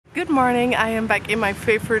Good morning, I am back in my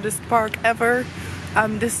favorite park ever.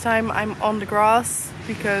 This time I'm on the grass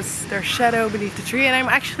because there's shadow beneath the tree, and I'm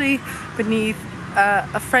actually beneath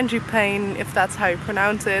a frangipane, if that's how you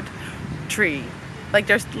pronounce it, tree. Like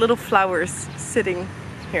there's little flowers sitting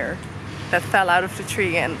here that fell out of the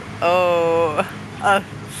tree, and I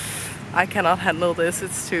cannot handle this,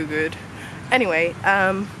 it's too good. Anyway,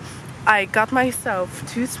 I got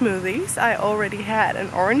myself 2 smoothies. I already had an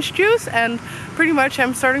orange juice, and pretty much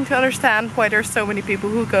I'm starting to understand why there's so many people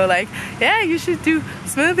who go like, yeah, you should do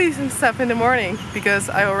smoothies and stuff in the morning, because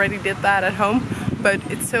I already did that at home, but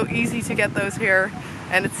it's so easy to get those here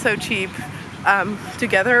and it's so cheap.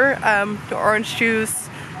 Together, the orange juice,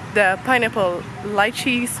 the pineapple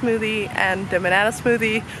lychee smoothie and the banana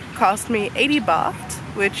smoothie cost me 80 baht,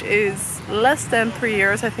 which is less than 3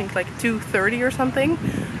 years, I think like 230 or something,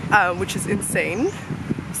 which is insane.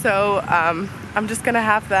 So I'm just gonna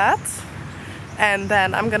have that, and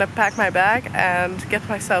then I'm gonna pack my bag and get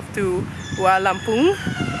myself to Lampung,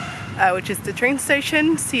 which is the train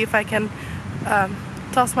station, see if I can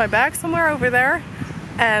toss my bag somewhere over there.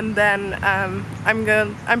 And then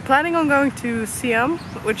I'm planning on going to Siam,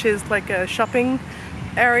 which is like a shopping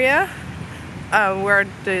area where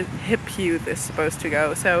the hip youth is supposed to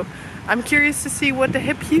go. So I'm curious to see what the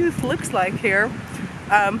hip youth looks like here.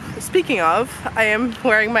 Speaking of, I am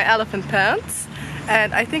wearing my elephant pants,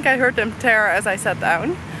 and I think I heard them tear as I sat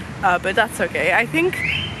down, but that's okay. I think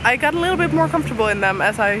I got a little bit more comfortable in them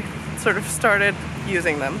as I sort of started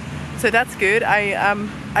using them. So that's good.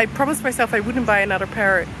 I promised myself I wouldn't buy another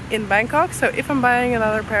pair in Bangkok, so if I'm buying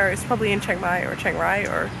another pair, it's probably in Chiang Mai or Chiang Rai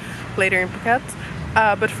or later in Phuket.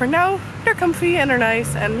 But for now, they're comfy and they're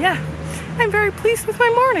nice, and yeah, I'm very pleased with my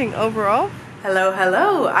morning overall. Hello,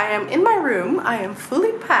 hello! I am in my room. I am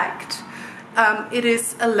fully packed. It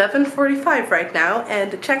is 11:45 right now,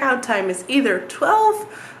 and the checkout time is either 12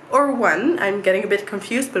 or 1. I'm getting a bit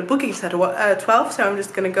confused, but booking's at 12, so I'm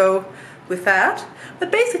just gonna go with that.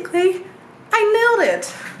 But basically, I nailed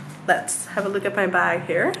it! Let's have a look at my bag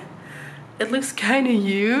here. It looks kind of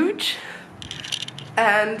huge,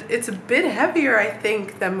 and it's a bit heavier, I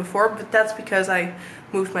think, than before, but that's because I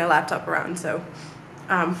moved my laptop around. So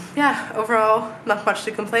yeah, overall not much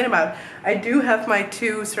to complain about. I do have my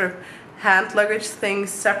 2 sort of hand luggage things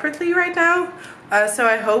separately right now, so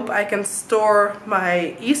I hope I can store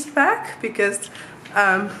my East bag, because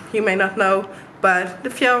you may not know, but the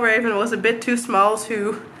Fjällräven was a bit too small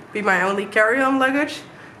to be my only carry-on luggage,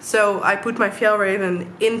 so I put my Fjällräven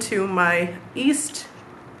into my East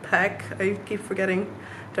pack. I keep forgetting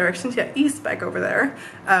directions. Yeah, East bag over there,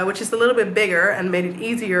 which is a little bit bigger and made it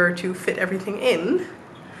easier to fit everything in.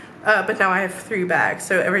 But now I have 3 bags,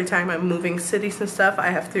 so every time I'm moving cities and stuff,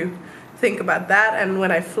 I have to think about that, and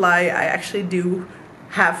when I fly, I actually do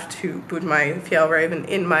have to put my Fjällräven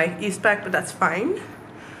in my East bag, but that's fine.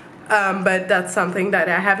 But that's something that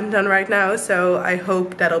I haven't done right now, so I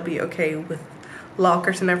hope that'll be okay with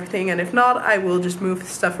lockers and everything, and if not, I will just move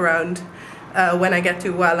stuff around when I get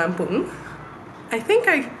to Lampung. I think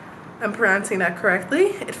I am pronouncing that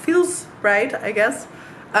correctly. It feels right, I guess.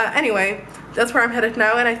 Anyway, that's where I'm headed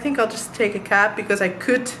now, and I think I'll just take a cab, because I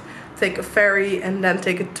could take a ferry and then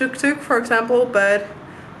take a tuk-tuk, for example, but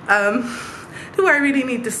do I really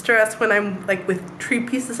need to stress when I'm like with 3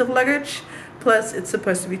 pieces of luggage? Plus it's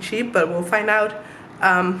supposed to be cheap, but we'll find out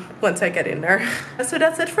once I get in there. So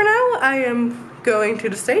that's it for now. I am going to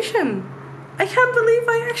the station. I can't believe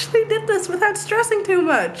I actually did this without stressing too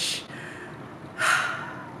much.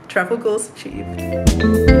 Travel goals achieved.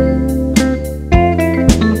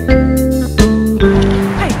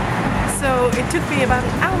 It took me about an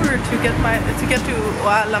hour to get to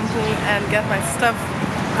Lampung and get my stuff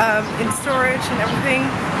in storage and everything.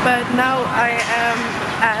 But now I am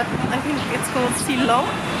at, I think it's called Silong,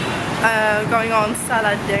 going on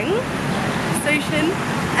Saladeng station,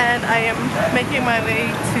 and I am making my way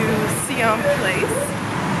to Siam Place,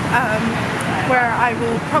 where I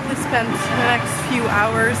will probably spend the next few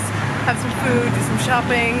hours, have some food, do some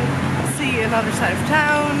shopping, see another side of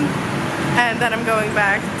town. And then I'm going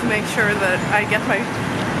back to make sure that I get my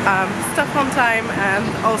stuff on time, and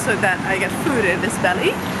also that I get food in this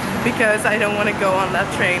belly, because I don't want to go on that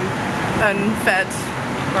train unfed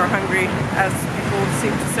or hungry, as people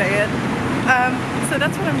seem to say it. So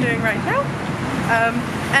that's what I'm doing right now.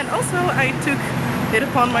 And also I took it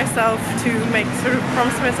upon myself to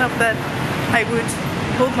promise myself that I would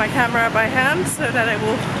hold my camera by hand so that I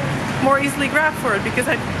will more easily grab for it, because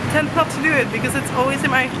I tend not to do it, because it's always in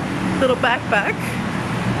my little backpack,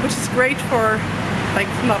 which is great for like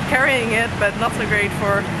not carrying it, but not so great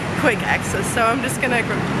for quick access. So I'm just gonna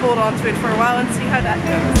hold on to it for a while and see how that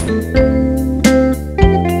goes.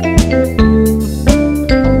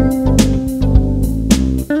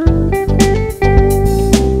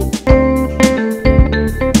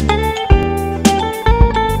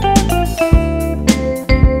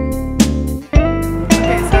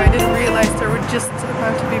 are just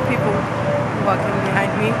about to be people walking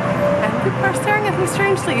behind me, and people are staring at me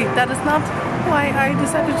strangely. That is not why I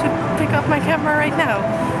decided to pick up my camera right now.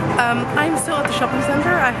 I'm still at the shopping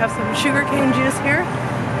center. I have some sugarcane juice here.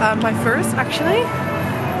 My first, actually.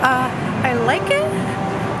 I like it.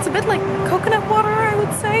 It's a bit like coconut water, I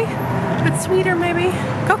would say. A bit sweeter, maybe.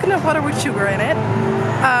 Coconut water with sugar in it.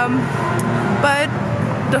 But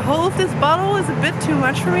the whole of this bottle is a bit too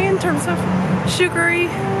much for me in terms of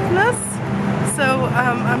sugaryness. So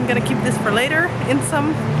I'm gonna keep this for later in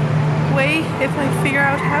some way if I figure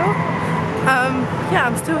out how. Yeah,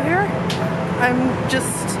 I'm still here. I'm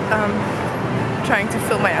just trying to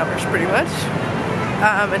fill my hours pretty much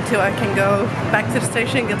until I can go back to the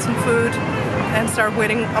station, get some food, and start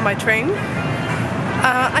waiting on my train.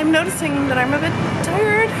 I'm noticing that I'm a bit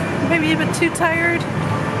tired, maybe a bit too tired.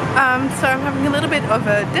 So I'm having a little bit of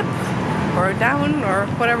a dip or a down or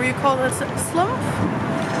whatever you call it, slump.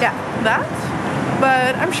 Yeah, that.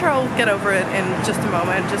 But I'm sure I'll get over it in just a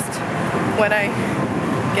moment, just when I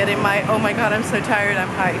get in my oh my god I'm so tired, I'm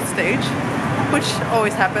high stage, which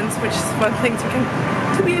always happens, which is one thing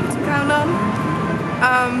to be able to count on.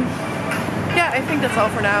 Yeah, I think that's all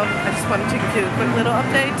for now. I just wanted to give you a quick little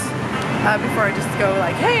update before I just go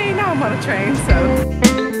like, hey, now I'm on a train, so.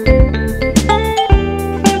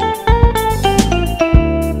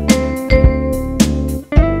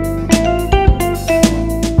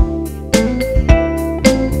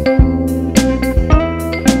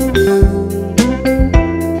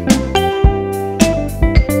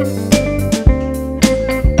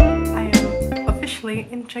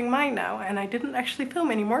 In Chiang Mai now, and I didn't actually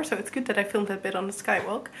film anymore, so it's good that I filmed that bit on the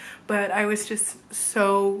skywalk, but I was just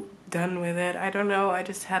so done with it. I don't know, I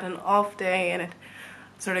just had an off day and it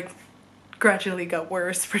sort of gradually got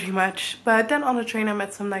worse pretty much. But then on the train I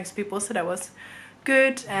met some nice people, so that was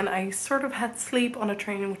good, and I sort of had sleep on a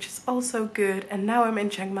train, which is also good. And now I'm in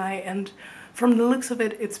Chiang Mai, and from the looks of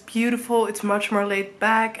it, it's beautiful, it's much more laid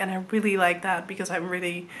back, and I really like that because I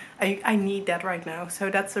need that right now, so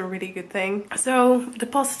that's a really good thing. So the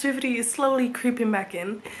positivity is slowly creeping back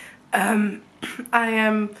in. I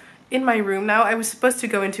am in my room now. I was supposed to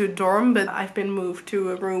go into a dorm, but I've been moved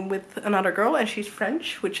to a room with another girl, and she's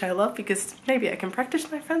French, which I love because maybe I can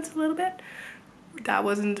practice my French a little bit. That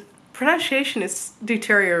wasn't... Pronunciation is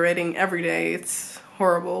deteriorating every day, it's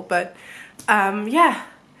horrible, but yeah.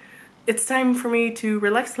 It's time for me to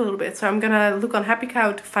relax a little bit, so I'm gonna look on Happy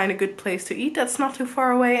Cow to find a good place to eat that's not too far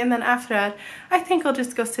away, and then after that I think I'll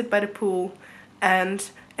just go sit by the pool and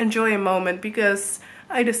enjoy a moment because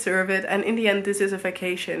I deserve it, and in the end this is a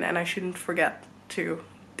vacation and I shouldn't forget to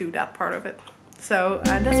do that part of it. So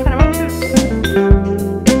that's what I'm up to.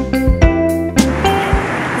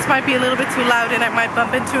 This might be a little bit too loud and I might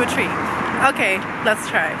bump into a tree. Okay, let's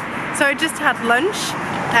try. So I just had lunch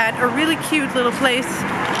at a really cute little place.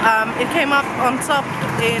 It came up on top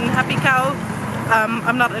in Happy Cow.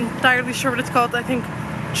 I'm not entirely sure what it's called. I think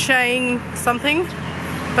Chiang something,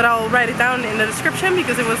 but I'll write it down in the description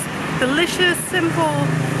because it was delicious, simple,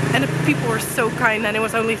 and the people were so kind, and it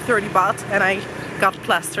was only 30 baht, and I got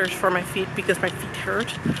plasters for my feet because my feet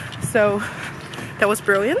hurt. So that was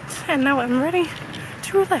brilliant, and now I'm ready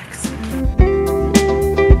to relax.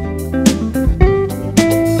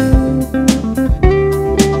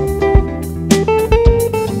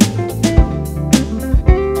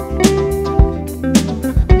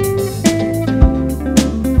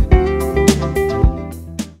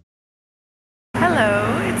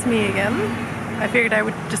 I figured I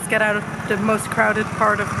would just get out of the most crowded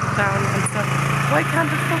part of town and stuff. Why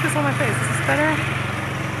can't it focus on my face? Is this better?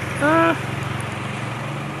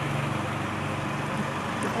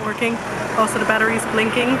 Not working. Also the battery's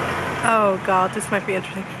blinking. Oh god, this might be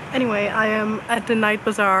interesting. Anyway, I am at the night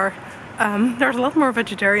bazaar. There's a lot more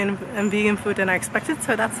vegetarian and vegan food than I expected,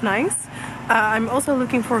 so that's nice. I'm also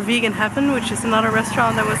looking for Vegan Heaven, which is another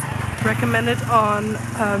restaurant that was recommended on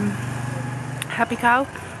Happy Cow.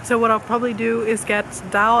 So what I'll probably do is get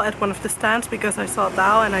dal at one of the stands because I saw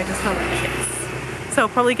dal and I just know that yes. So I'll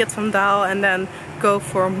probably get some dal and then go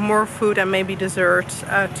for more food and maybe dessert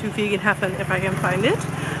to Vegan Heaven if I can find it.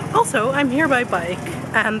 Also, I'm here by bike,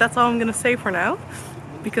 and that's all I'm gonna say for now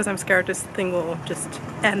because I'm scared this thing will just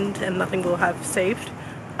end and nothing will have saved.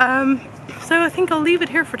 So I think I'll leave it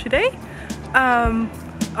here for today. I'll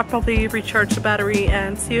probably recharge the battery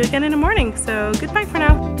and see you again in the morning. So goodbye for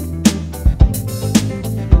now.